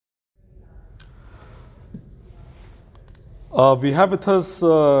We have with us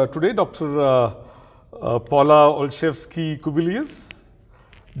today Dr. Paula Olszewski-Kubilius,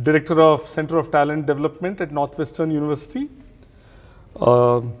 Director of Center of Talent Development at Northwestern University.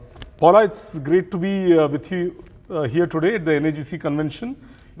 Paula, it's great to be with you here today at the NAGC convention.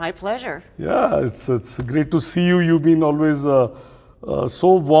 My pleasure. Yeah, it's great to see you. You've been always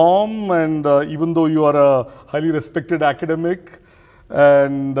so warm, and even though you are a highly respected academic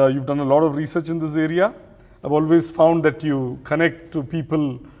and you've done a lot of research in this area, I've always found that you connect to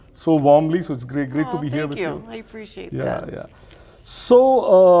people so warmly. So it's great to be here with you. Thank you. I appreciate that. Yeah.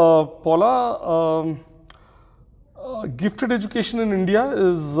 So, Paula, gifted education in India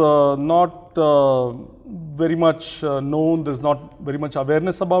is not very much known. There's not very much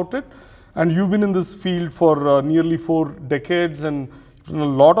awareness about it. And you've been in this field for nearly 4 decades, and you've done a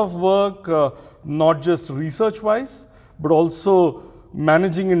lot of work, not just research-wise, but also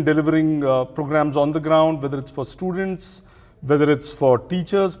managing and delivering programs on the ground, whether it's for students, whether it's for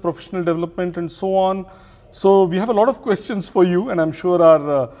teachers, professional development, and so on. So we have a lot of questions for you, and I'm sure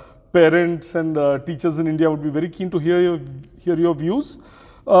our parents and teachers in India would be very keen to hear your views.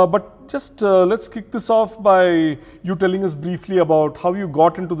 But just let's kick this off by you telling us briefly about how you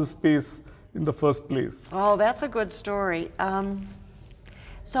got into this space in the first place. Oh, that's a good story.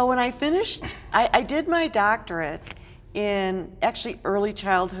 So when I finished, I did my doctorate in actually early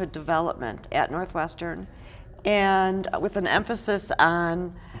childhood development at Northwestern, and with an emphasis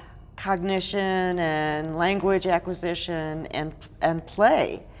on cognition and language acquisition and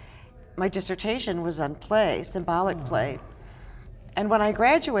play. My dissertation was on play, symbolic play. And when I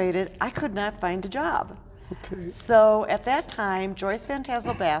graduated, I could not find a job. Okay. So at that time, Joyce Van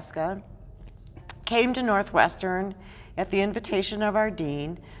Tassel-Baska came to Northwestern at the invitation of our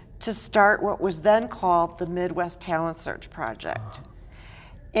dean to start what was then called the Midwest Talent Search Project.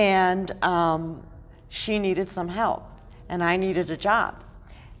 And she needed some help, and I needed a job.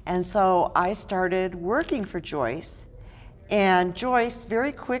 And so I started working for Joyce, and Joyce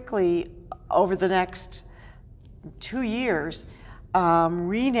very quickly, over the next 2 years,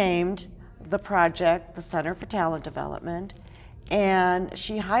 renamed the project the Center for Talent Development, and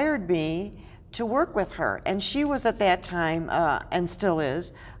she hired me to work with her. And she was at that time, and still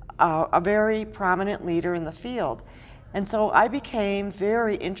is, a very prominent leader in the field. And so I became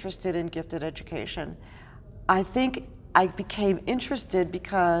very interested in gifted education. I think I became interested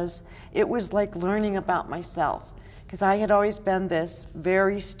because it was like learning about myself, because I had always been this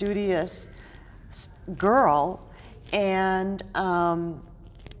very studious girl, and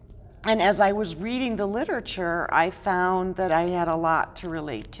as I was reading the literature, I found that I had a lot to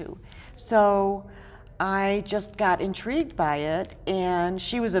relate to. So I just got intrigued by it, and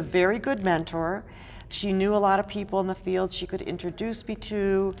she was a very good mentor. She knew a lot of people in the field she could introduce me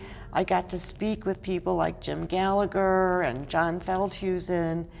to. I got to speak with people like Jim Gallagher and John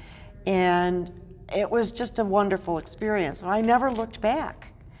Feldhusen, and it was just a wonderful experience. So I never looked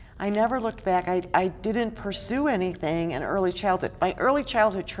back. I didn't pursue anything in early childhood. My early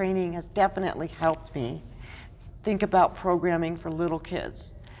childhood training has definitely helped me think about programming for little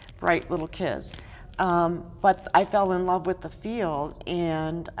kids, bright little kids. But I fell in love with the field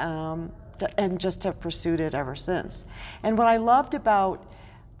and just have pursued it ever since. And what I loved about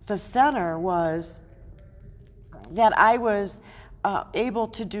the center was that I was able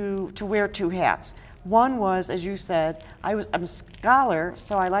to wear 2 hats. One was, as you said, I'm a scholar,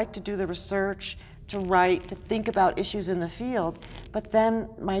 so I like to do the research, to write, to think about issues in the field. But then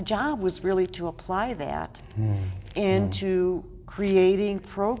my job was really to apply that into creating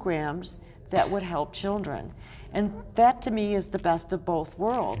programs that would help children. And that to me is the best of both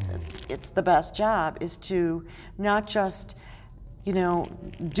worlds. It's the best job, is to not just,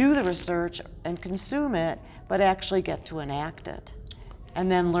 do the research and consume it, but actually get to enact it and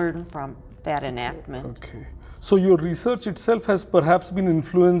then learn from that enactment. Okay. So your research itself has perhaps been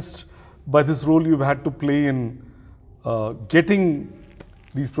influenced by this role you've had to play in getting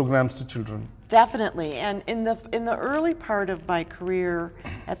these programs to children. Definitely, and in the early part of my career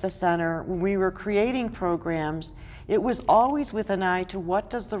at the center, when we were creating programs, it was always with an eye to what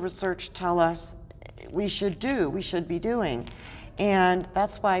does the research tell us we should be doing. And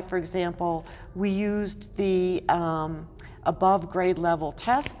that's why, for example, we used the above grade level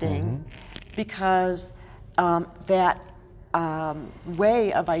testing, because that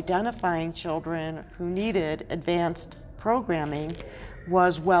way of identifying children who needed advanced programming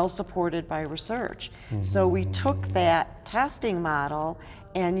was well supported by research. So we took that testing model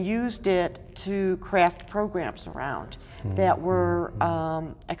and used it to craft programs around that were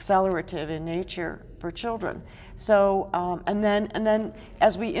accelerative in nature for children. So, and then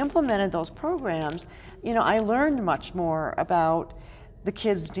as we implemented those programs, you know, I learned much more about the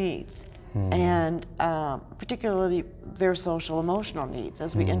kids' needs and particularly their social emotional needs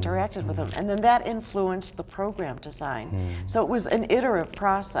as we interacted with them. And then that influenced the program design. So it was an iterative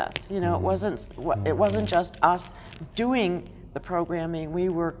process. You know, it wasn't just us doing the programming. We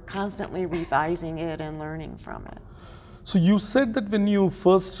were constantly revising it and learning from it. So you said that when you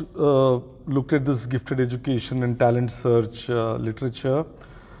first looked at this gifted education and talent search literature,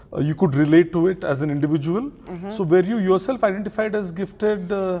 you could relate to it as an individual. So were you yourself identified as gifted?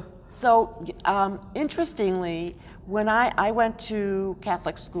 So interestingly, when I went to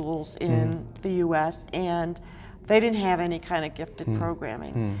Catholic schools in the U.S. and they didn't have any kind of gifted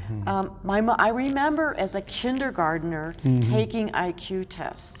programming. I remember as a kindergartner taking IQ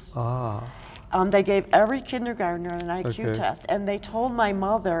tests. They gave every kindergartner an IQ test, and they told my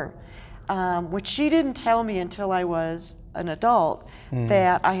mother, which she didn't tell me until I was an adult,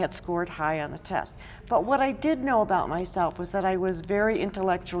 that I had scored high on the test. But what I did know about myself was that I was very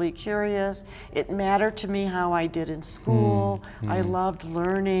intellectually curious. It mattered to me how I did in school. I loved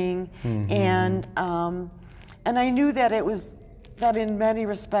learning, and I knew that it was that in many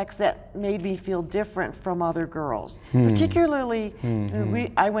respects that made me feel different from other girls. Particularly,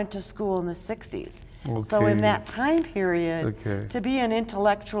 I went to school in the 60s. So in that time period, to be an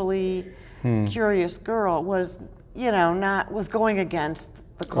intellectually curious girl was, you know, was going against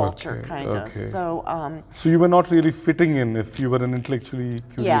the culture, kind of. So, so you were not really fitting in if you were an intellectually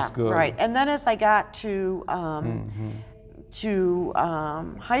curious girl. Yeah, right. And then as I got to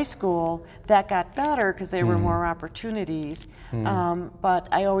high school, that got better because there were more opportunities. But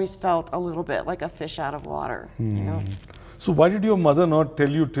I always felt a little bit like a fish out of water. You know? So why did your mother not tell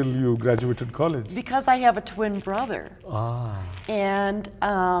you till you graduated college? Because I have a twin brother. And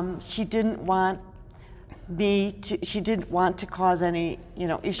she didn't want to cause any, you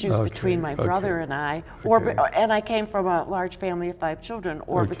know, issues between my brother and I, and I came from a large family of 5 children,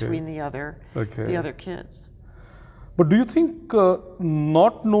 or between the other kids. But do you think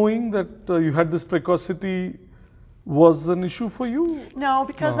not knowing that you had this precocity was an issue for you? No,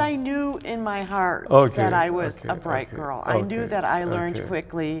 because I knew in my heart that I was a bright girl. I knew that I learned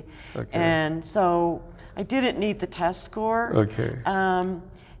quickly, and so I didn't need the test score.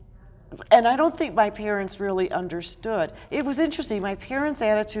 And I don't think my parents really understood. It was interesting. My parents'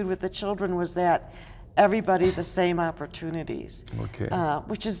 attitude with the children was that everybody the same opportunities,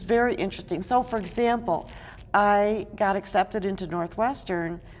 which is very interesting. So, for example, I got accepted into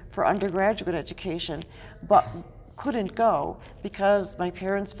Northwestern for undergraduate education, but couldn't go because my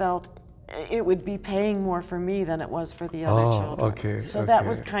parents felt it would be paying more for me than it was for the other children. So that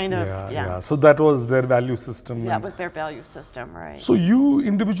was kind of, So that was their value system. That was their value system, right. So you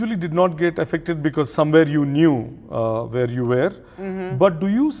individually did not get affected because somewhere you knew where you were. But do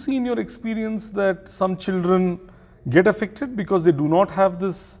you see in your experience that some children get affected because they do not have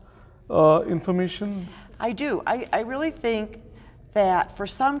this information? I do. I really think that for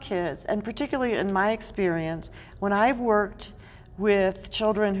some kids, and particularly in my experience, when I've worked with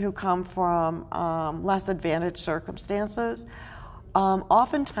children who come from less advantaged circumstances,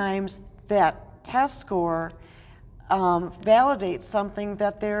 oftentimes that test score validates something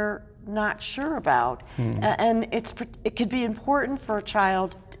that they're not sure about. And it could be important for a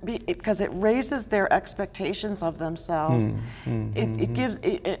child because it raises their expectations of themselves.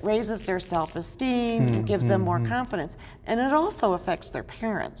 It raises their self-esteem, it gives them more confidence, and it also affects their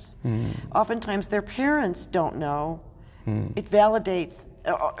parents. Oftentimes their parents don't know. It validates,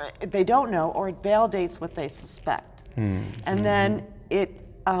 they don't know, or it validates what they suspect. And then it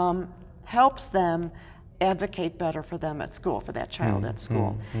helps them advocate better for them at school, for that child at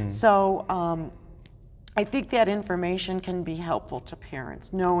school. So I think that information can be helpful to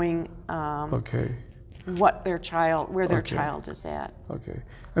parents, knowing what their child, where their child is at.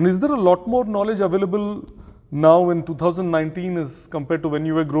 And is there a lot more knowledge available now in 2019 as compared to when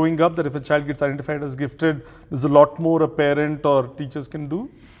you were growing up, that if a child gets identified as gifted, there's a lot more a parent or teachers can do?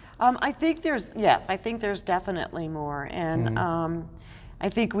 I think there's definitely more. And I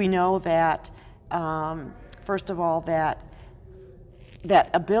think we know that, first of all, that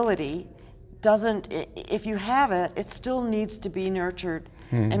ability doesn't, if you have it, it still needs to be nurtured.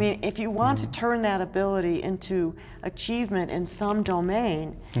 I mean, if you want to turn that ability into achievement in some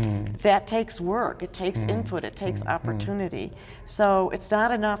domain, that takes work, it takes input, it takes opportunity. So it's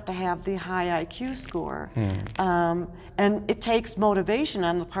not enough to have the high IQ score. And it takes motivation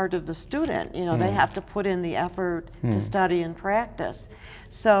on the part of the student. You know, they have to put in the effort to study and practice.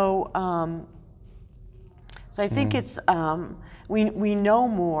 So, so I think it's, we know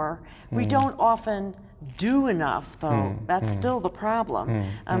more. We don't often do enough, though. That's still the problem.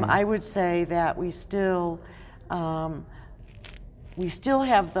 I would say that we still have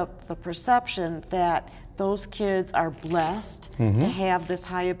the perception that those kids are blessed to have this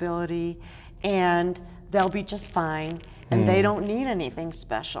high ability, and they'll be just fine, and they don't need anything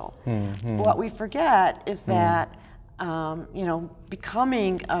special. What we forget is that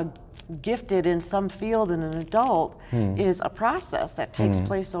becoming gifted in some field in an adult is a process that takes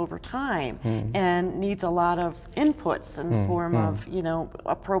place over time and needs a lot of inputs in the form of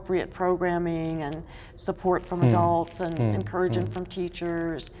appropriate programming and support from adults and encouragement from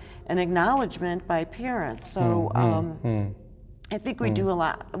teachers and acknowledgement by parents. So I think we do a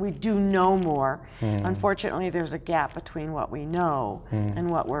lot. We do know more. Unfortunately, there's a gap between what we know and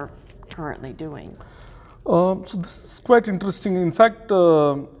what we're currently doing. So this is quite interesting. In fact,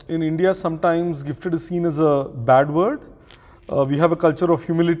 in India, sometimes gifted is seen as a bad word. We have a culture of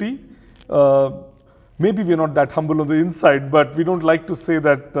humility. Maybe we're not that humble on the inside, but we don't like to say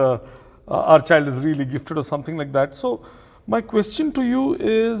that our child is really gifted or something like that. So my question to you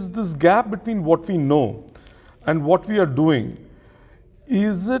is this gap between what we know and what we are doing.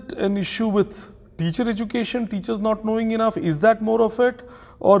 Is it an issue with teacher education, teachers not knowing enough? Is that more of it?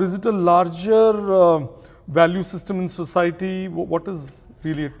 Or is it a larger value system in society? What is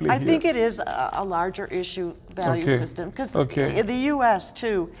really at play here? I think it is a larger issue, value system, because in the U.S.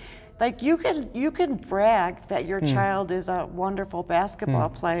 too, like you can brag that your child is a wonderful basketball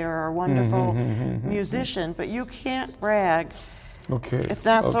player or a wonderful musician, but you can't brag. It's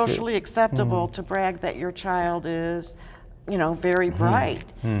not socially acceptable to brag that your child is, very bright,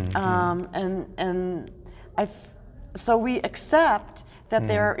 so we accept that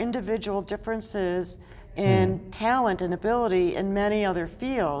there are individual differences in talent and ability in many other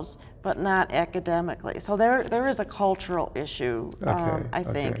fields, but not academically. So there is a cultural issue, I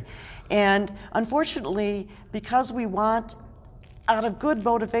think. And unfortunately, because we want, out of good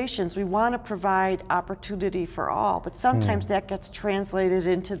motivations, we want to provide opportunity for all, but sometimes that gets translated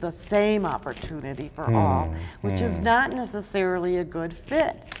into the same opportunity for all, which is not necessarily a good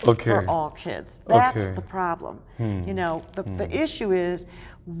fit for all kids. That's the problem. The issue is,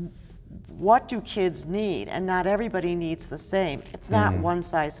 what do kids need? And not everybody needs the same. It's not one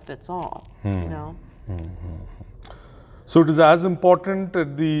size fits all, So it is as important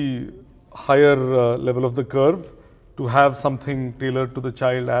at the higher level of the curve to have something tailored to the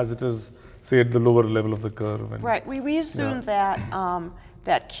child as it is, say, at the lower level of the curve. And right. We assume that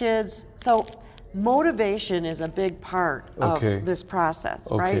that kids. So motivation is a big part of this process,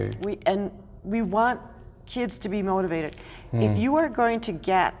 right? We want kids to be motivated. If you are going to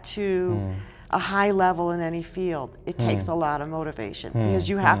get to a high level in any field, it takes a lot of motivation because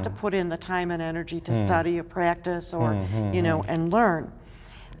you have to put in the time and energy to study or practice or and learn.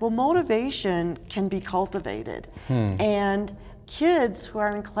 Well, motivation can be cultivated, and kids who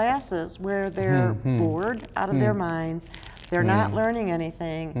are in classes where they're bored out of their minds, they're not learning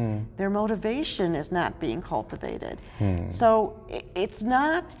anything, their motivation is not being cultivated. So it's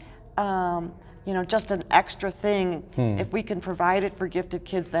not just an extra thing. If we can provide it for gifted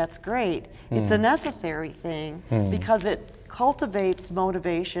kids, that's great. It's a necessary thing because it cultivates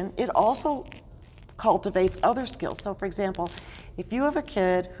motivation. It also cultivates other skills. So for example, if you have a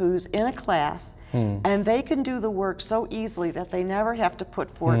kid who's in a class and they can do the work so easily that they never have to put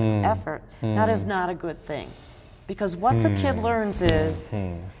forth effort, that is not a good thing. Because what the kid learns is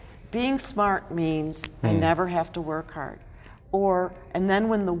being smart means I never have to work hard. And then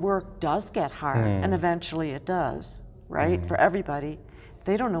when the work does get hard, and eventually it does, right, for everybody,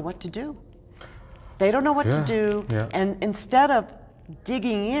 they don't know what to do. They don't know what to do, and instead of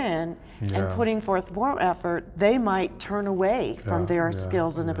digging in and putting forth more effort, they might turn away from their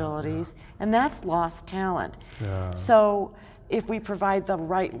skills and abilities, and that's lost talent. So if we provide the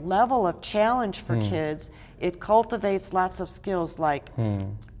right level of challenge for kids, it cultivates lots of skills like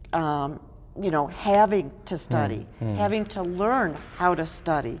having to study, having to learn how to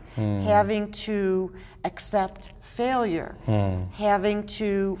study, having to accept failure, having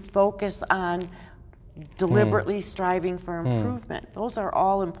to focus on deliberately striving for improvement. Those are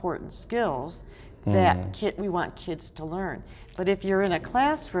all important skills that we want kids to learn. But if you're in a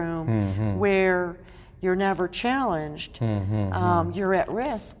classroom where you're never challenged, you're at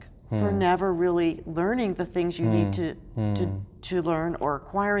risk for never really learning the things you need to learn or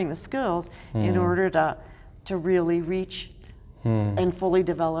acquiring the skills in order to really reach and fully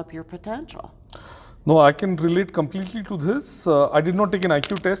develop your potential. No, I can relate completely to this. I did not take an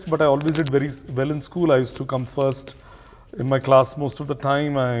IQ test, but I always did very well in school. I used to come first in my class most of the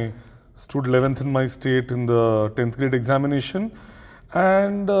time. I stood 11th in my state in the 10th grade examination.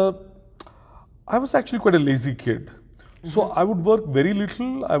 And I was actually quite a lazy kid. So I would work very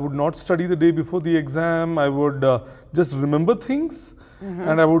little. I would not study the day before the exam. I would just remember things,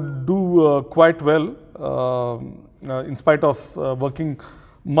 and I would do quite well in spite of working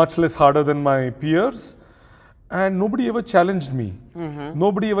much less harder than my peers. And nobody ever challenged me.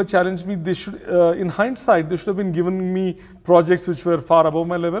 Nobody ever challenged me. They should, in hindsight, they should have been giving me projects which were far above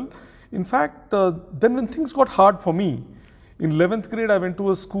my level. In fact, then when things got hard for me, in 11th grade, I went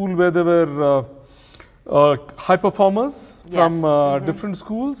to a school where there were high performers from different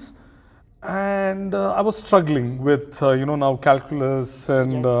schools, and I was struggling with now calculus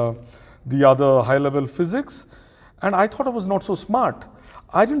and the other high level physics, and I thought I was not so smart.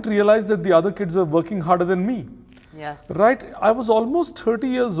 I didn't realize that the other kids were working harder than me. Yes. Right? I was almost 30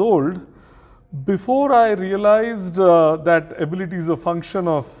 years old before I realized that ability is a function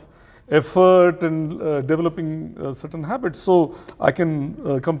of effort and developing certain habits. So I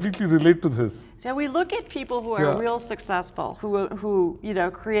can completely relate to this. So we look at people who are real successful, who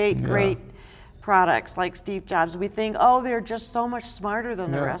create Yeah. great products like Steve Jobs. We think, oh, they're just so much smarter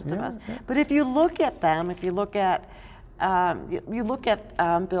than the rest of us. But if you look at them, if you look at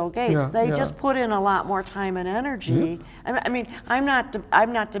Bill Gates, they just put in a lot more time and energy. I mean, I'm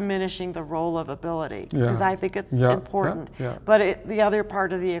not diminishing the role of ability because I think it's important. But the other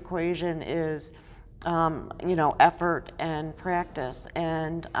part of the equation is, effort and practice,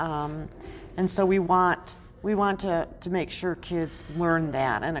 and so we want to make sure kids learn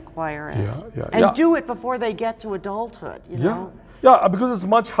that and acquire it, and do it before they get to adulthood. You know. Yeah, because it's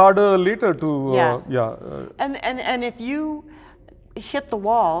much harder later to, And if you hit the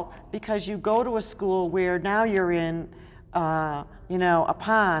wall because you go to a school where now you're in, a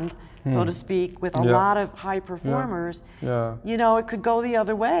pond, so to speak, with a lot of high performers, it could go the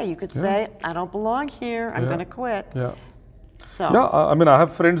other way. You could say, I don't belong here, I'm going to quit. So. I mean, I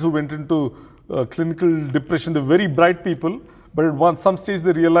have friends who went into clinical depression. They're very bright people. But at some stage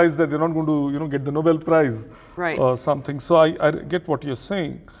they realize that they're not going to, get the Nobel Prize or something. So I get what you're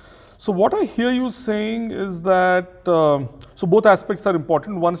saying. So what I hear you saying is that, so both aspects are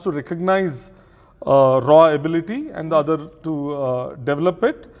important. One is to recognize raw ability and the other to develop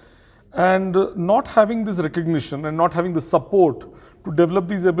it. And not having this recognition and not having the support to develop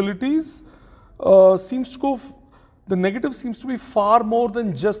these abilities seems to go, the negative seems to be far more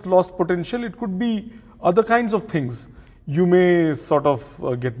than just lost potential. It could be other kinds of things. You may sort of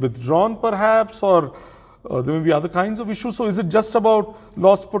get withdrawn perhaps, or there may be other kinds of issues. So is it just about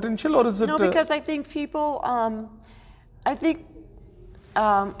lost potential, or is it? No, because I think people,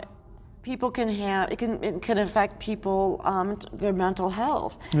 people can have, it can affect people, their mental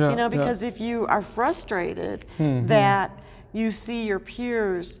health. Because if you are frustrated that you see your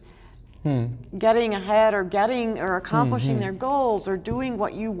peers getting ahead or accomplishing their goals or doing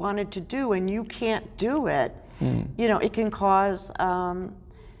what you wanted to do and you can't do it, it can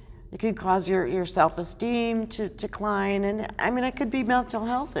cause your self-esteem to decline, and I mean it could be mental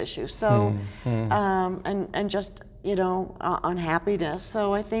health issues. So and just unhappiness.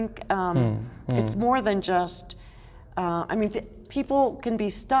 So I think it's more than just. People can be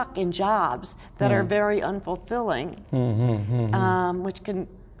stuck in jobs that are very unfulfilling, which can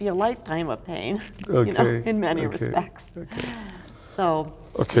be a lifetime of pain. In many respects. So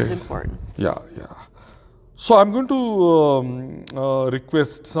it's important. Yeah. So I'm going to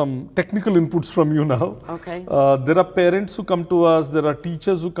request some technical inputs from you now. Okay. There are parents who come to us, there are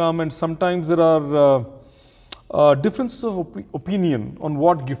teachers who come, and sometimes there are differences of opinion on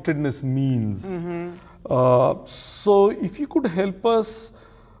what giftedness means. So if you could help us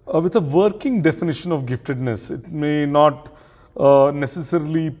with a working definition of giftedness, it may not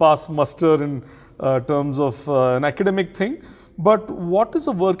necessarily pass muster in terms of an academic thing, but what is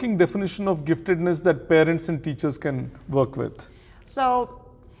a working definition of giftedness that parents and teachers can work with? So,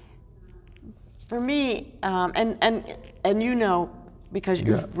 for me, and because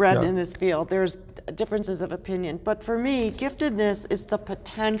you've read in this field, there's differences of opinion. But for me, giftedness is the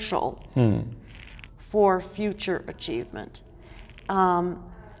potential for future achievement,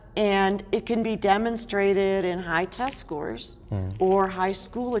 and it can be demonstrated in high test scores or high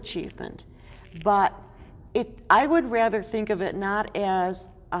school achievement, but I would rather think of it not as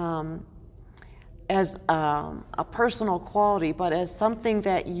a personal quality, but as something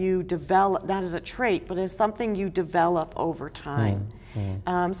that you develop, not as a trait, but as something you develop over time.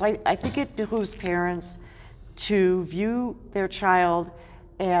 So I think it behooves parents to view their child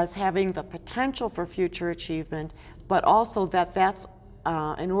as having the potential for future achievement, but also that's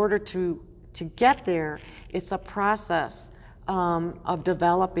in order to get there, it's a process of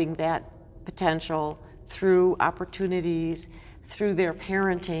developing that potential through opportunities, through their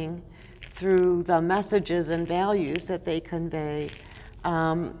parenting, through the messages and values that they convey.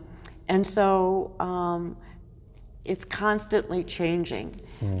 And so it's constantly changing.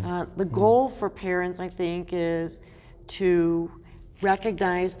 The goal for parents, I think, is to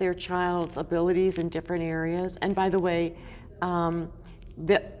recognize their child's abilities in different areas. And by the way,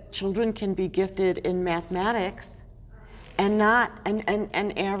 that children can be gifted in mathematics and not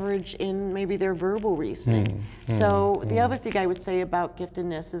and average in maybe their verbal reasoning. So the other thing I would say about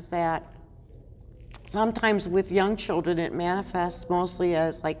giftedness is that sometimes with young children it manifests mostly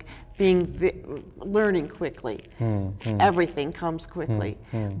as like learning quickly. Everything comes quickly.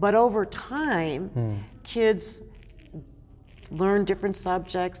 But over time, kids learn different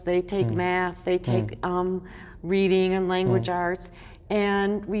subjects. They take math, they take reading and language arts,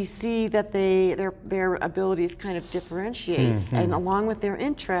 and we see that their abilities kind of differentiate. And along with their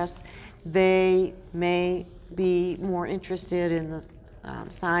interests, they may be more interested in the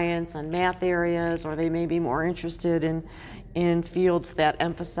science and math areas, or they may be more interested in fields that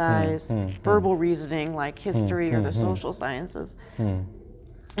emphasize verbal reasoning like history or the social sciences.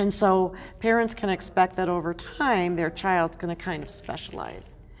 And so parents can expect that over time their child's going to kind of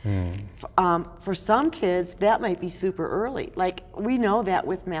specialize. For some kids, that might be super early. Like we know that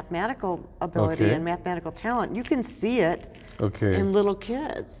with mathematical ability and mathematical talent, you can see it in little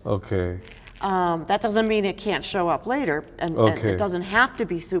kids. That doesn't mean it can't show up later, and it doesn't have to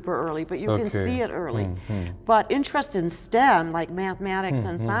be super early, but you can see it early. But interest in STEM, like mathematics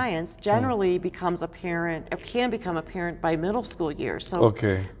and science, generally becomes apparent, or can become apparent by middle school years, so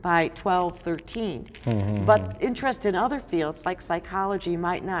by 12, 13. But interest in other fields, like psychology,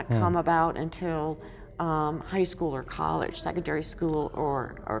 might not come about until high school or college, secondary school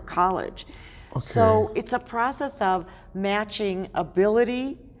or college. So it's a process of matching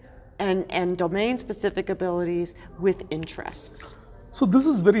ability and domain-specific abilities with interests. So this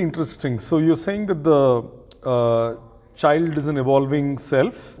is very interesting. So you're saying that the child is an evolving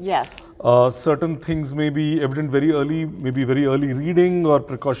self. Yes. Certain things may be evident very early, maybe very early reading or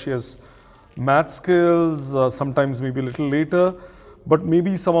precocious math skills, sometimes maybe a little later, but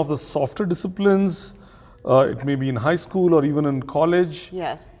maybe some of the softer disciplines, it may be in high school or even in college.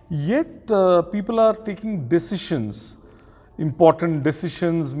 Yes. Yet people are taking decisions, important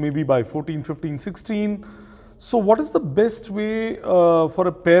decisions, maybe by 14, 15, 16. So what is the best way for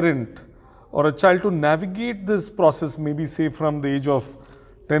a parent or a child to navigate this process, maybe say from the age of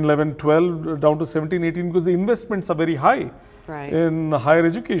 10, 11, 12 down to 17, 18, because the investments are very high in higher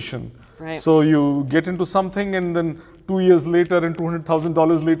education. So you get into something and then 2 years later and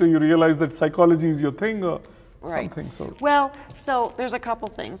 $200,000 later you realize that psychology is your thing or something. So well, so there's a couple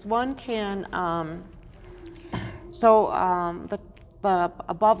things. One can the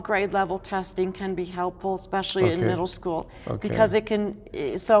above grade level testing can be helpful, especially in middle school, because it can.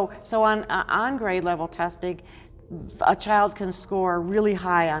 So on grade level testing, a child can score really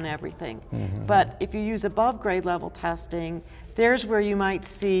high on everything. But if you use above grade level testing, there's where you might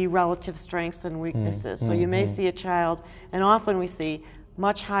see relative strengths and weaknesses. So you may see a child, and often we see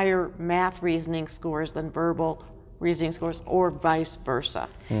much higher math reasoning scores than verbal reasoning scores, or vice versa.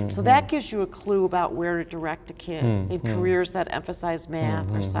 So that gives you a clue about where to direct a kid in careers that emphasize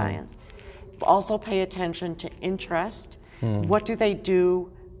math or science. Also pay attention to interest. What do they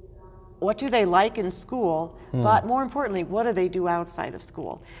do? What do they like in school? But more importantly, what do they do outside of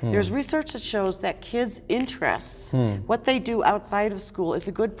school? There's research that shows that kids' interests, what they do outside of school, is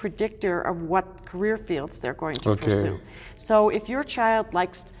a good predictor of what career fields they're going to pursue. So if your child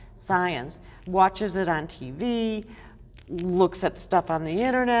likes science, watches it on TV, looks at stuff on the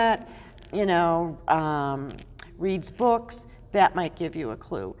internet, reads books, that might give you a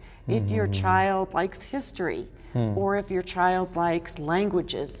clue. If your child likes history, or if your child likes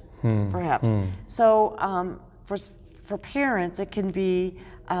languages, perhaps. So for parents, it can be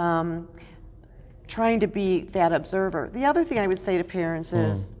trying to be that observer. The other thing I would say to parents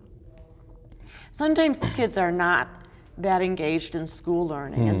is sometimes kids are not that engaged in school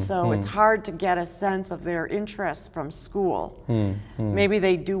learning, and so it's hard to get a sense of their interests from school. Maybe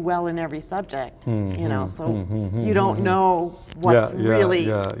they do well in every subject, so you don't know what's really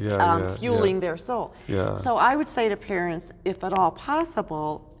fueling their soul. So I would say to parents, if at all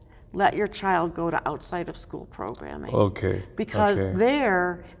possible, let your child go to outside of school programming. Because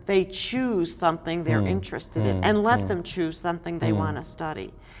there they choose something they're interested in, and let them choose something they want to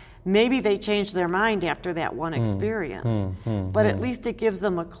study. Maybe they change their mind after that one experience, but at least it gives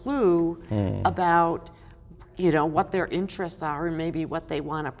them a clue about, what their interests are and maybe what they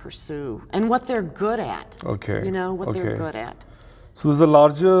want to pursue and what they're good at. What they're good at. So there's a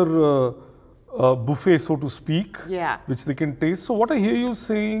larger buffet, so to speak, Yeah. which they can taste. So what I hear you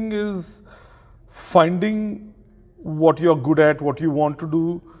saying is finding what you're good at, what you want to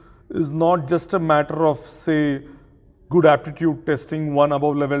do, is not just a matter of, say, good aptitude testing, one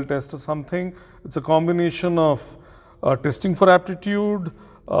above level test or something. It's a combination of testing for aptitude,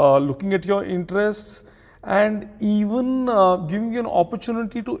 looking at your interests, and even giving you an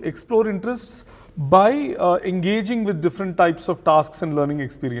opportunity to explore interests by engaging with different types of tasks and learning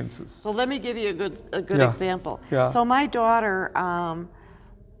experiences. So let me give you a good Yeah. example. Yeah. So my daughter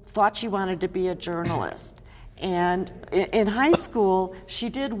thought she wanted to be a journalist. And in high school, she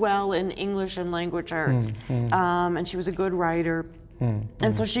did well in English and language arts, and she was a good writer.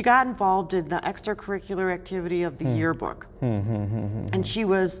 And so she got involved in the extracurricular activity of the yearbook. And she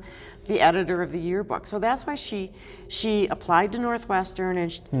was the editor of the yearbook. So that's why she applied to Northwestern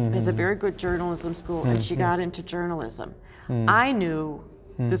and has a very good journalism school, and she got into journalism. I knew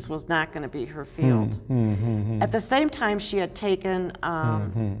this was not going to be her field. At the same time, she had taken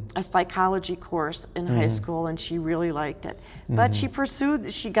a psychology course in high school, and she really liked it. But she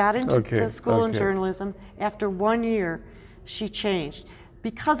got into the school in journalism. After 1 year, she changed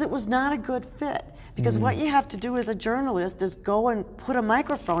because it was not a good fit. Because what you have to do as a journalist is go and put a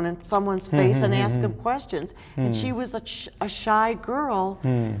microphone in someone's face and ask them questions. And she was a shy girl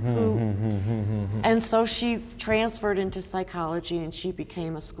and so she transferred into psychology and she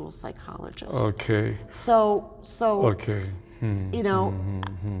became a school psychologist. Okay. So Okay. you know,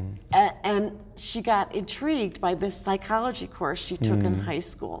 and she got intrigued by this psychology course she took in high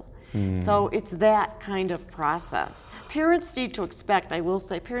school. So it's that kind of process. Parents need to expect, I will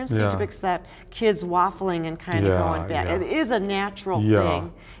say, parents need to accept kids waffling and kind of going back. It is a natural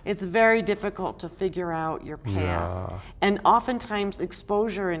thing. It's very difficult to figure out your path. And oftentimes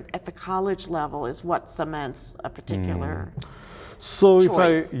exposure at the college level is what cements a particular So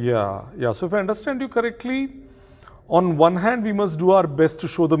choice. So if I understand you correctly, on one hand, we must do our best to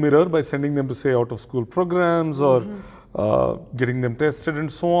show the mirror by sending them to, say, out of school programs or getting them tested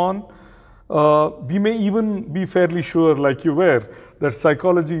and so on. We may even be fairly sure, like you were, that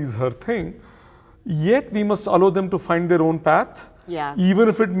psychology is her thing. Yet we must allow them to find their own path, even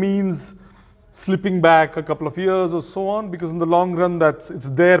if it means slipping back a couple of years or so on, because in the long run, it's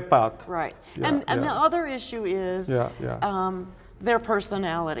their path. Right. And the other issue is their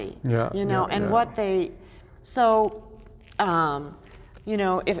personality. What they. So, you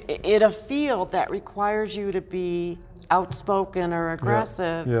know, if in a field that requires you to be outspoken or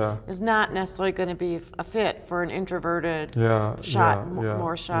aggressive is not necessarily going to be a fit for an introverted,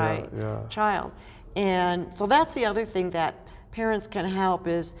 more shy child. And so that's the other thing that parents can help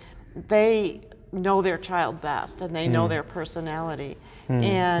is they know their child best and they know their personality.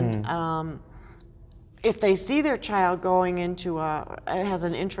 And if they see their child going into has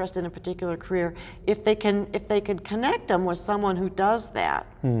an interest in a particular career, if they can connect them with someone who does that,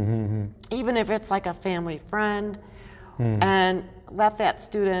 even if it's like a family friend, and let that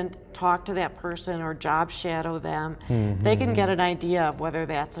student talk to that person or job shadow them, they can get an idea of whether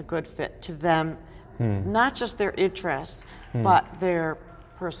that's a good fit to them, not just their interests, but their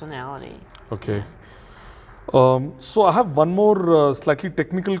personality. Okay. So I have one more slightly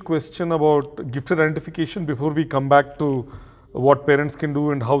technical question about gifted identification before we come back to what parents can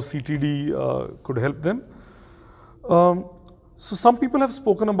do and how CTD could help them. So some people have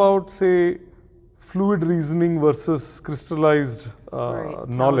spoken about, say, fluid reasoning versus crystallized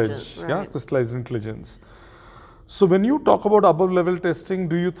knowledge, crystallized intelligence. So when you talk about above level testing,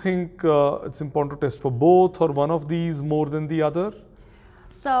 do you think it's important to test for both or one of these more than the other?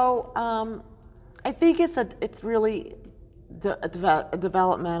 So I think it's really a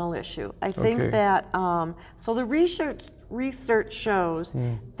developmental issue. I think that so the research shows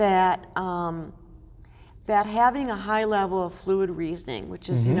that that having a high level of fluid reasoning, which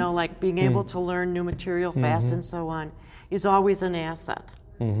is you know, like being able to learn new material fast and so on, is always an asset.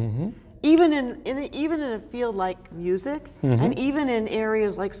 Even in a field like music, and even in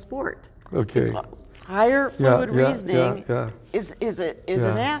areas like sport. Higher fluid reasoning is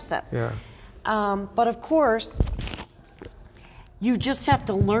an asset. But of course, you just have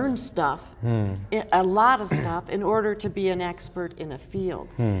to learn stuff, a lot of stuff, in order to be an expert in a field.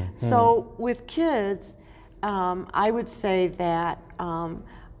 So with kids, I would say that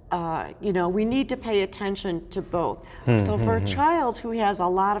you know, we need to pay attention to both. So for a child who has a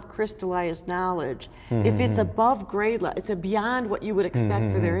lot of crystallized knowledge, if it's above grade level, it's beyond what you would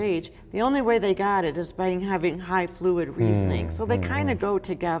expect for their age, the only way they got it is by having high fluid reasoning. So they kind of go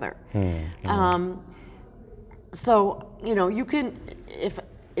together. So, you know, you can, if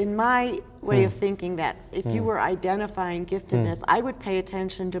in my way of thinking, that if you were identifying giftedness, I would pay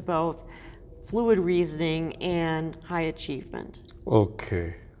attention to both fluid reasoning and high achievement.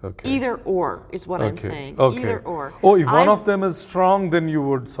 Okay. Okay. Either or is what I'm Okay. saying. Okay. Either or. Oh, if one I- of them is strong, then you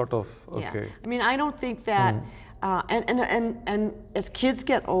would sort of, Yeah. okay. I mean, I don't think that, and as kids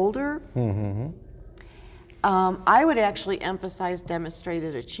get older, I would actually emphasize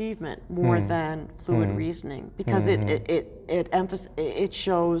demonstrated achievement more than fluid reasoning, because it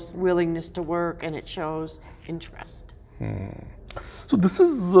shows willingness to work and it shows interest. So this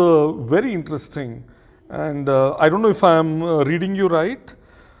is very interesting, and I don't know if I am reading you right,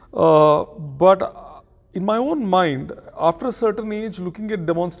 but in my own mind, after a certain age, looking at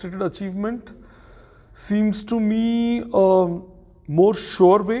demonstrated achievement seems to me a more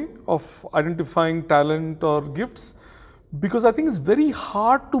sure way of identifying talent or gifts, because I think it's very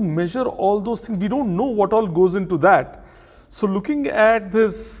hard to measure all those things. We don't know what all goes into that. So looking at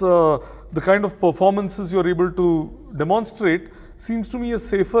this, the kind of performances you're able to demonstrate seems to me a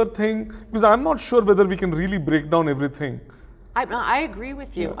safer thing, because I'm not sure whether we can really break down everything. I agree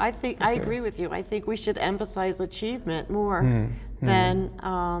with you. Yeah. I agree with you. I think we should emphasize achievement more than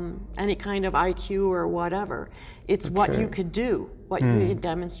any kind of IQ or whatever. It's what you could do, what you can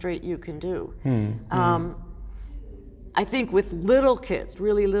demonstrate you can do. I think with little kids,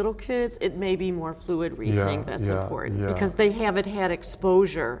 really little kids, it may be more fluid reasoning that's important, because they haven't had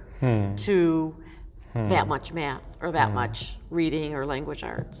exposure to that much math or that much reading or language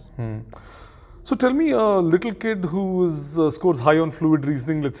arts. So tell me, a little kid who scores high on fluid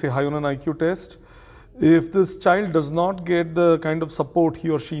reasoning, let's say high on an IQ test, if this child does not get the kind of support he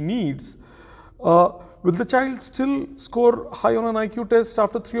or she needs, will the child still score high on an IQ test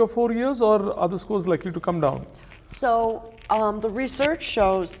after 3 or 4 years, or are the scores likely to come down? So the research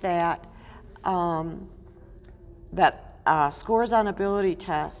shows that scores on ability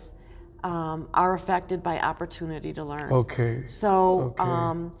tests are affected by opportunity to learn. Okay. So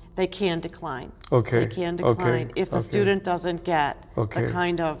Okay. they can decline. Okay. They can decline Okay. if the Okay. student doesn't get Okay. the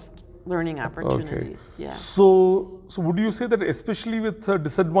kind of learning Okay. opportunities. Yeah. So would you say that especially with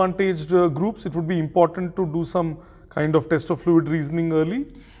disadvantaged groups, it would be important to do some kind of test of fluid reasoning early?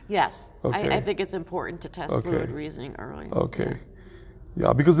 Yes. Okay. I think it's important to test Okay. fluid reasoning early. Okay.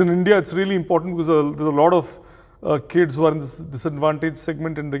 Yeah, because in India it's really important, because there's a lot of kids who are in this disadvantaged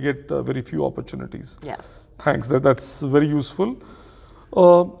segment and they get very few opportunities. Yes. Thanks, that's very useful.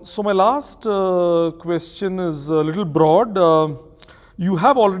 So my last question is a little broad. You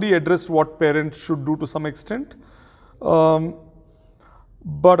have already addressed what parents should do to some extent.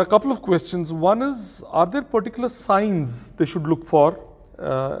 But a couple of questions. One is, are there particular signs they should look for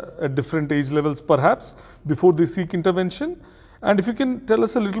at different age levels perhaps before they seek intervention? And if you can tell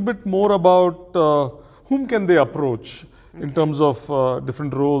us a little bit more about whom can they approach in terms of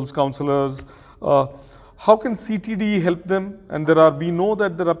different roles, counselors, how can CTD help them? And we know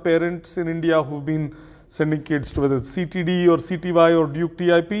that there are parents in India who've been sending kids to whether it's CTD or CTY or Duke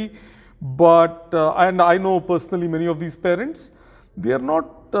TIP, but, and I know personally many of these parents, they are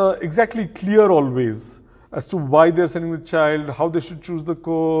not exactly clear always as to why they're sending the child, how they should choose the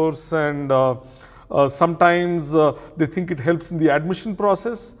course, and sometimes they think it helps in the admission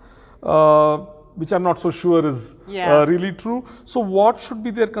process, which I'm not so sure is really true. So what should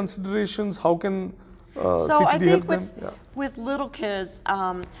be their considerations? How can CTD help them? With little kids,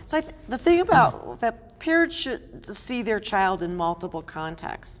 the thing about that, parents should see their child in multiple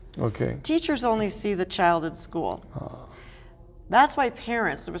contexts. Okay. Teachers only see the child in school. That's why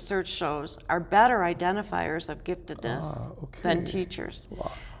parents, the research shows, are better identifiers of giftedness than teachers.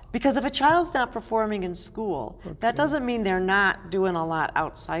 Wow. Because if a child's not performing in school, that doesn't mean they're not doing a lot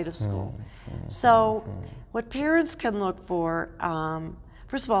outside of school. So what parents can look for,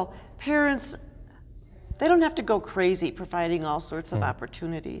 first of all, parents, they don't have to go crazy providing all sorts of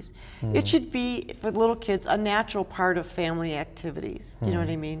opportunities. It should be, for little kids, a natural part of family activities. You know what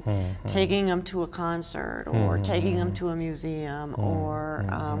I mean? Taking them to a concert, or taking them to a museum, or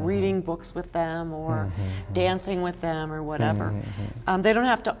reading books with them, or dancing with them, or whatever. They don't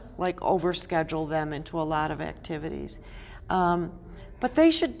have to like overschedule them into a lot of activities. But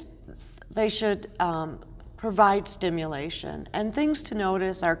they should provide stimulation. And things to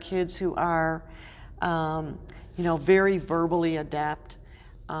notice are kids who are very verbally adept,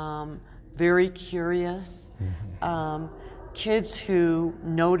 very curious, kids who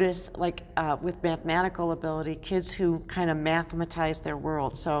notice, like with mathematical ability, kids who kind of mathematize their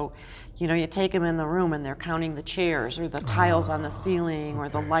world. So, you take them in the room and they're counting the chairs or the tiles on the ceiling or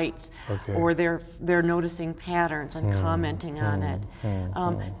the lights, or they're noticing patterns and commenting on it.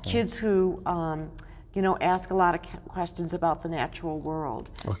 Kids who ask a lot of questions about the natural world.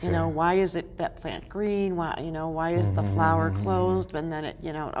 Okay. Why is it that plant green? Why is the flower closed and then it,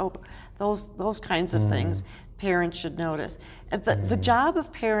 those kinds of things parents should notice. And the job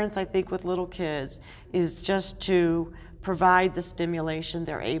of parents, I think, with little kids is just to provide the stimulation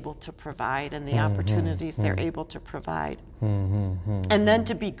they're able to provide and the opportunities they're able to provide. And then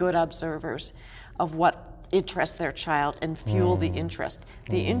to be good observers of what interests their child and fuel the interest.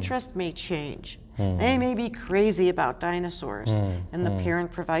 The interest may change. They may be crazy about dinosaurs, and the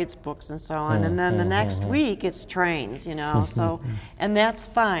parent provides books and so on, and then the next week it's trains, so, and that's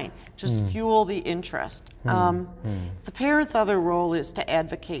fine. Just fuel the interest. The parent's other role is to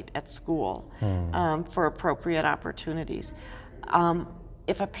advocate at school for appropriate opportunities.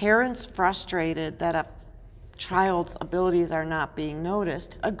 If a parent's frustrated that a child's abilities are not being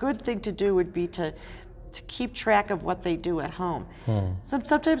noticed, a good thing to do would be to keep track of what they do at home.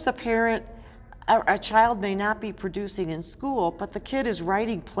 Sometimes a child may not be producing in school, but the kid is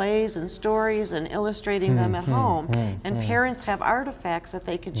writing plays and stories and illustrating them at home. And parents have artifacts that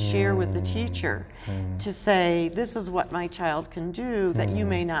they can share with the teacher to say, this is what my child can do that you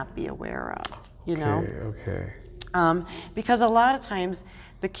may not be aware of, Okay. Because a lot of times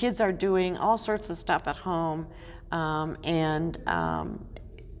the kids are doing all sorts of stuff at home,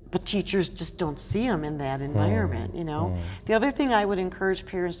 but teachers just don't see them in that environment, The other thing I would encourage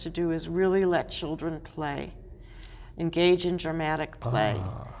parents to do is really let children play, engage in dramatic play,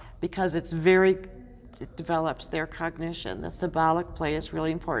 because it develops their cognition. The symbolic play is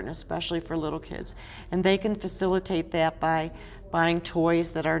really important, especially for little kids. And they can facilitate that by buying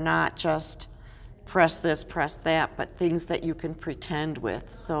toys that are not just press this, press that, but things that you can pretend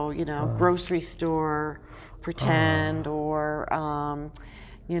with. So, grocery store, pretend, or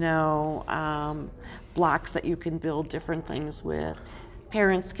blocks that you can build different things with.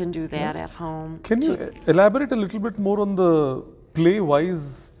 Parents can do that at home. Can you elaborate a little bit more on the play? Why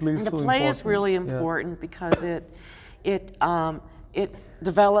is play so important? The play is really important because it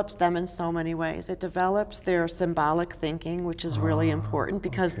develops them in so many ways. It develops their symbolic thinking, which is really important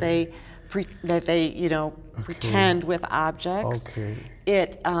because they pretend with objects.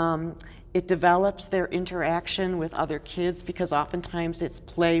 It develops their interaction with other kids because oftentimes it's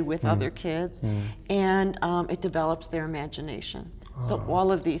play with other kids, and it develops their imagination. So all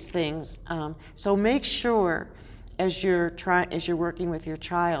of these things. So make sure as you're working with your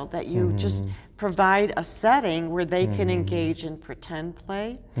child that you just provide a setting where they can engage in pretend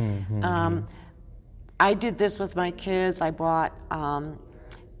play. I did this with my kids. I bought.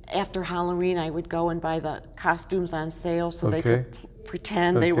 After Halloween, I would go and buy the costumes on sale so they could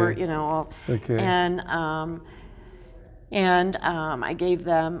pretend they were, all. And I gave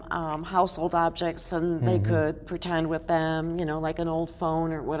them household objects, and they could pretend with them, like an old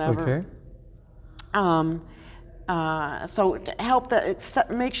phone or whatever. So to help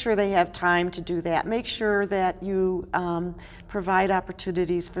make sure they have time to do that. Make sure that you provide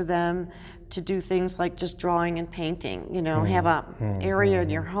opportunities for them to do things like just drawing and painting. Have a area in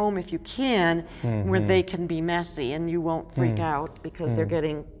your home if you can where they can be messy and you won't freak out because they're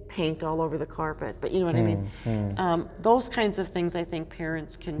getting paint all over the carpet. But you know what I mean? Those kinds of things I think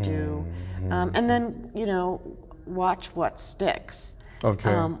parents can do. And then, watch what sticks.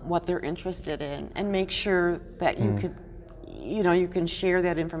 What they're interested in, and make sure that you could, you can share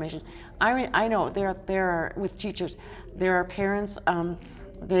that information. I know there are with teachers, there are parents.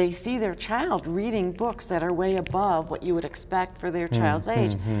 They see their child reading books that are way above what you would expect for their child's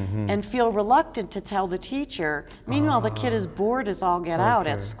age, and feel reluctant to tell the teacher. Meanwhile, the kid is bored as all get out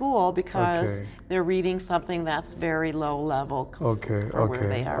at school because they're reading something that's very low level for where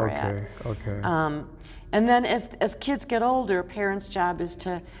they are at. And then as kids get older, parents' job is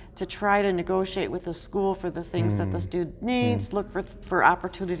to try to negotiate with the school for the things that the student needs, look for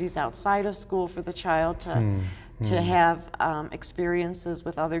opportunities outside of school for the child to have experiences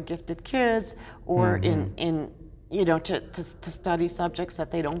with other gifted kids, or to study subjects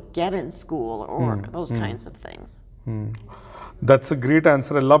that they don't get in school, or those kinds of things. That's a great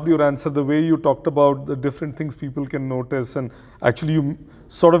answer. I loved your answer, the way you talked about the different things people can notice, and actually you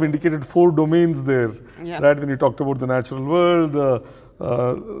sort of indicated 4 domains there, right? When you talked about the natural world, the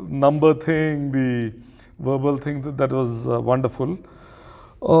number thing, the verbal thing, that was wonderful.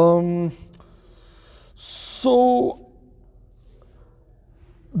 So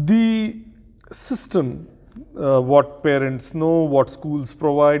the system, what parents know, what schools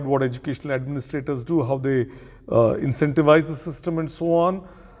provide, what educational administrators do, how they incentivize the system and so on,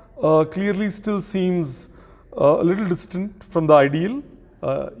 clearly still seems a little distant from the ideal.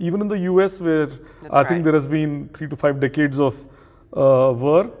 Even in the US, where I think there has been 3 to 5 decades of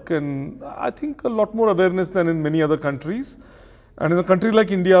work, and I think a lot more awareness than in many other countries. And in a country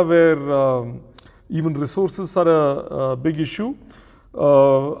like India, where even resources are a big issue,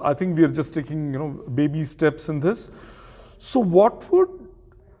 I think we are just taking baby steps in this. So,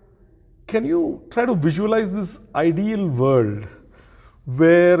 can you try to visualize this ideal world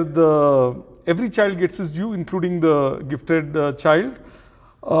where every child gets his due, including the gifted child?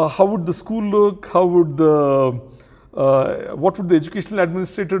 How would the school look? How would what would the educational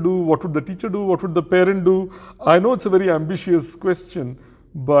administrator do? What would the teacher do? What would the parent do? I know it's a very ambitious question,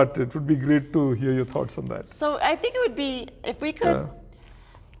 but it would be great to hear your thoughts on that. So I think it would be, if we could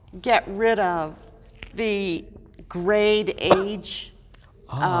get rid of the grade age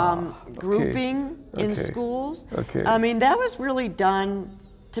grouping in schools. Okay. I mean, that was really done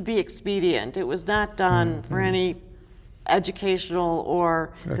to be expedient. It was not done for any educational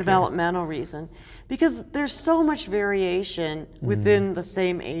or developmental reason, because there's so much variation within the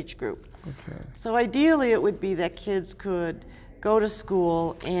same age group. Okay. So ideally it would be that kids could go to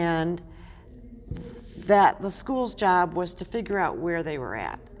school, and that the school's job was to figure out where they were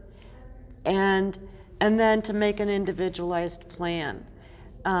at, and then to make an individualized plan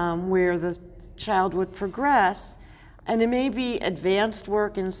where the child would progress. And it may be advanced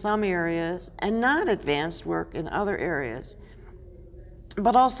work in some areas and not advanced work in other areas,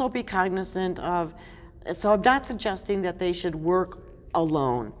 but also be cognizant of, so I'm not suggesting that they should work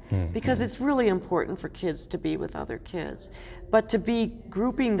alone, because it's really important for kids to be with other kids, but to be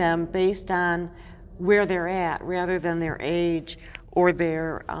grouping them based on where they're at rather than their age or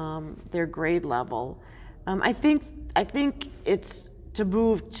their grade level. I think it's to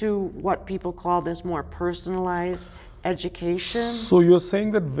move to what people call this more personalized education. So you're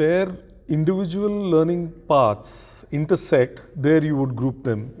saying that where individual learning paths intersect, there you would group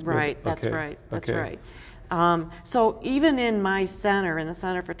them. Right, that's right, that's right. So even in my center, in the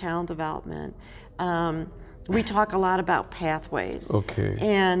Center for Talent Development, we talk a lot about pathways. Okay.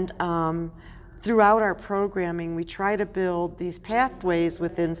 And throughout our programming, we try to build these pathways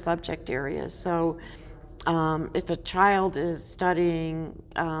within subject areas. So if a child is studying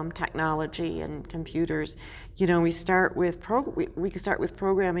technology and computers, we start with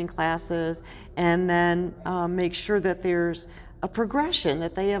programming classes, and then make sure that there's a progression,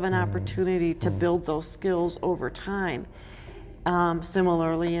 that they have an opportunity to build those skills over time.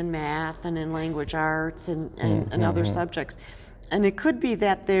 Similarly in math and in language arts and other subjects. And it could be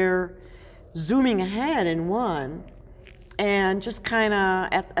that they're zooming ahead in one and just kind of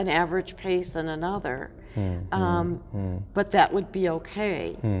at an average pace in another. But that would be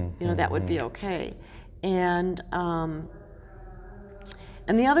okay. That would be okay. And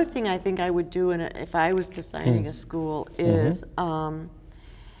the other thing I think I would do if I was designing a school is,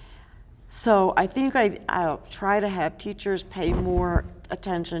 so I think I'll try to have teachers pay more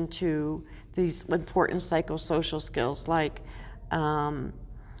attention to these important psychosocial skills, like time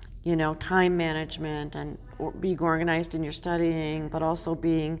management and being organized in your studying, but also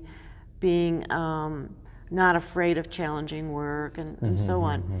being not afraid of challenging work and so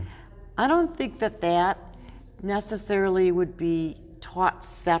on. I don't think that necessarily would be taught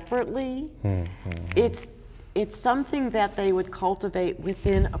separately. It's something that they would cultivate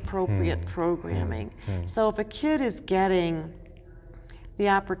within appropriate programming. So if a kid is getting the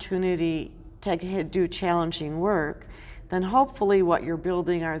opportunity to do challenging work, then hopefully what you're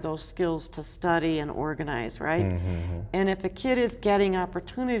building are those skills to study and organize, right? And if a kid is getting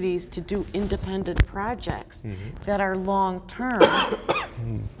opportunities to do independent projects that are long-term,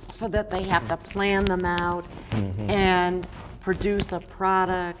 so that they have to plan them out and produce a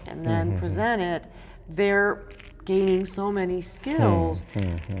product and then present it, they're gaining so many skills,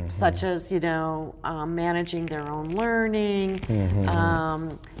 such as managing their own learning,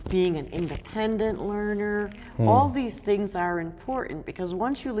 being an independent learner. All these things are important, because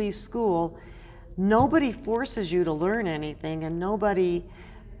once you leave school, nobody forces you to learn anything, and nobody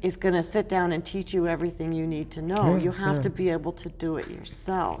is going to sit down and teach you everything you need to know. You have to be able to do it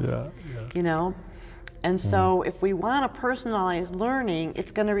yourself. And so if we want to personalize learning,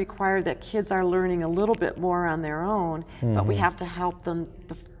 it's going to require that kids are learning a little bit more on their own, but we have to help them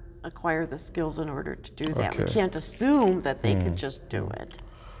acquire the skills in order to do that. We can't assume that they could just do it.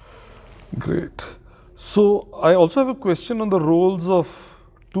 Great. So I also have a question on the roles of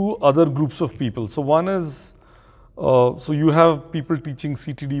two other groups of people. So one is, so you have people teaching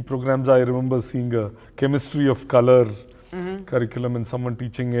CTD programs. I remember seeing a chemistry of color curriculum and someone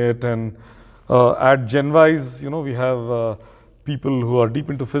teaching it, and at GenWise, we have people who are deep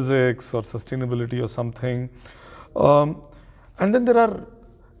into physics or sustainability or something. And then there are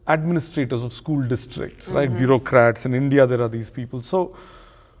administrators of school districts, right? Bureaucrats. In India, there are these people. So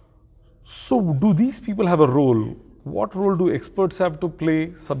do these people have a role? What role do experts have to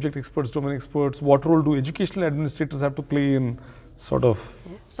play, subject experts, domain experts? What role do educational administrators have to play in sort of?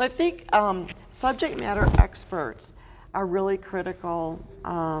 So I think subject matter experts are really critical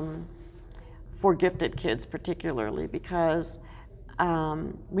for gifted kids particularly, because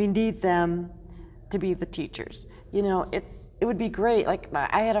we need them to be the teachers. You know, it would be great. Like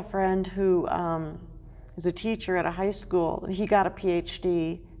I had a friend who is a teacher at a high school, and he got a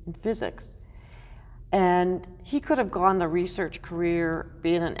PhD in physics. And he could have gone the research career,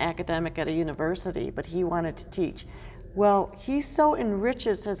 being an academic at a university, but he wanted to teach. Well, he so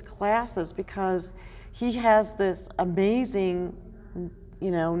enriches his classes because he has this amazing,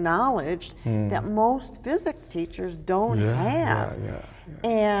 you know, knowledge that most physics teachers don't have.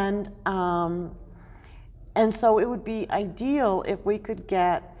 And so it would be ideal if we could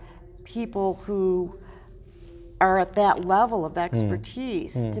get people who are at that level of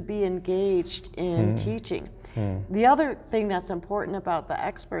expertise to be engaged in teaching. The other thing that's important about the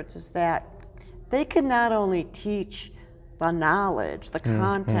experts is that they can not only teach the knowledge, the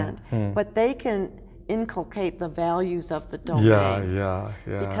content, but they can inculcate the values of the domain.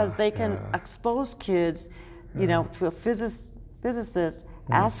 Because they can expose kids, you know, to a physicist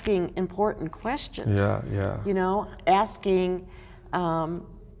asking important questions. You know, asking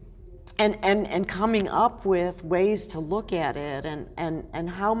and coming up with ways to look at it, and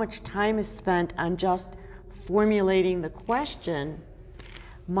how much time is spent on just formulating the question,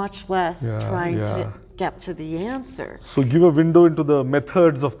 much less trying to get to the answer. So give a window into the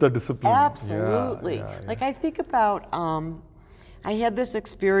methods of the discipline. Absolutely. Like I think about, I had this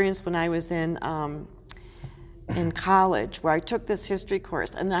experience when I was in college where I took this history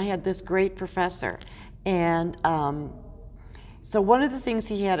course, and I had this great professor. And so one of the things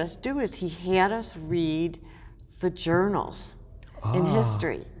he had us do is he had us read the journals in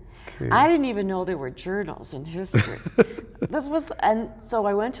history. I didn't even know there were journals in history. And so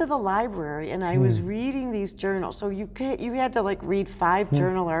I went to the library and I was reading these journals. So you had to like read 5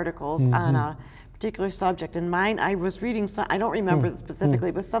 journal articles on a particular subject. And mine, I was reading some, I don't remember it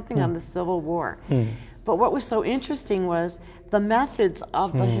specifically, but something on the Civil War. But what was so interesting was the methods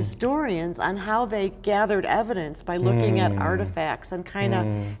of the historians on how they gathered evidence by looking at artifacts and kind of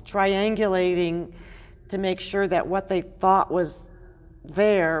triangulating to make sure that what they thought was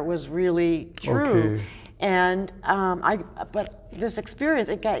there was really true. And but this experience,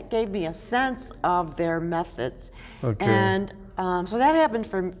 it gave me a sense of their methods. And so that happened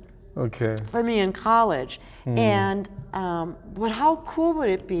for me in college. And but how cool would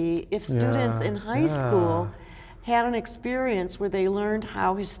it be if students in high school had an experience where they learned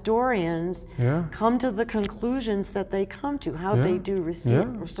how historians come to the conclusions that they come to, how they do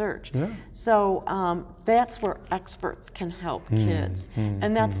research. So that's where experts can help kids.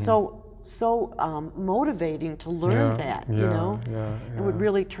 And that's so motivating to learn that, you know. It would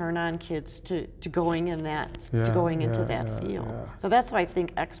really turn on kids to going in that, to going into that field. So that's why I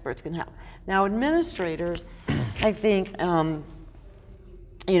think experts can help. Now administrators, I think,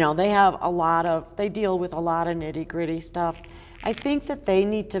 you know, they deal with a lot of nitty-gritty stuff. I think that they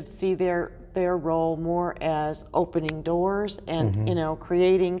need to see their role more as opening doors and, you know,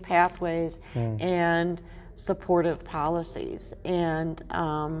 creating pathways and supportive policies, and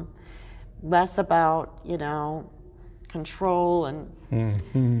less about, you know, control and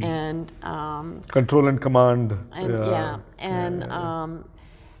control and command.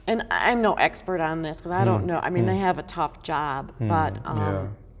 And I'm no expert on this because I don't know. I mean, they have a tough job, but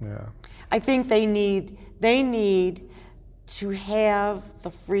I think they need to have the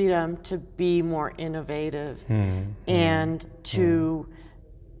freedom to be more innovative and to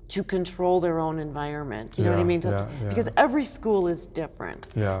control their own environment. You know what I mean? Because every school is different.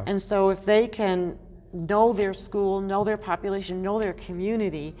 And so if they can know their school, know their population, know their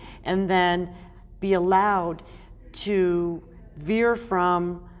community, and then be allowed to veer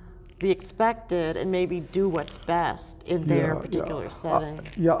from the expected and maybe do what's best in their particular setting.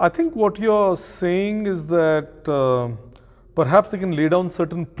 I think what you're saying is that perhaps they can lay down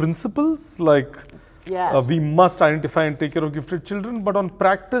certain principles, like we must identify and take care of gifted children, but on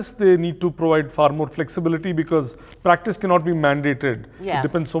practice they need to provide far more flexibility because practice cannot be mandated. It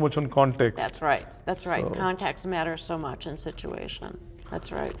depends so much on context. That's right. That's right. Context matters so much in situation.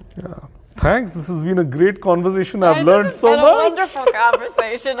 That's right. Thanks. This has been a great conversation. I've learned so much. This has been a wonderful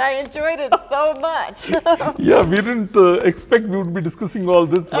conversation. I enjoyed it so much. We didn't expect we would be discussing all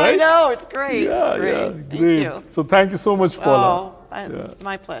this, right? I know. It's great. It's great. Thank you. So thank you so much, Paula. It's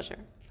my pleasure.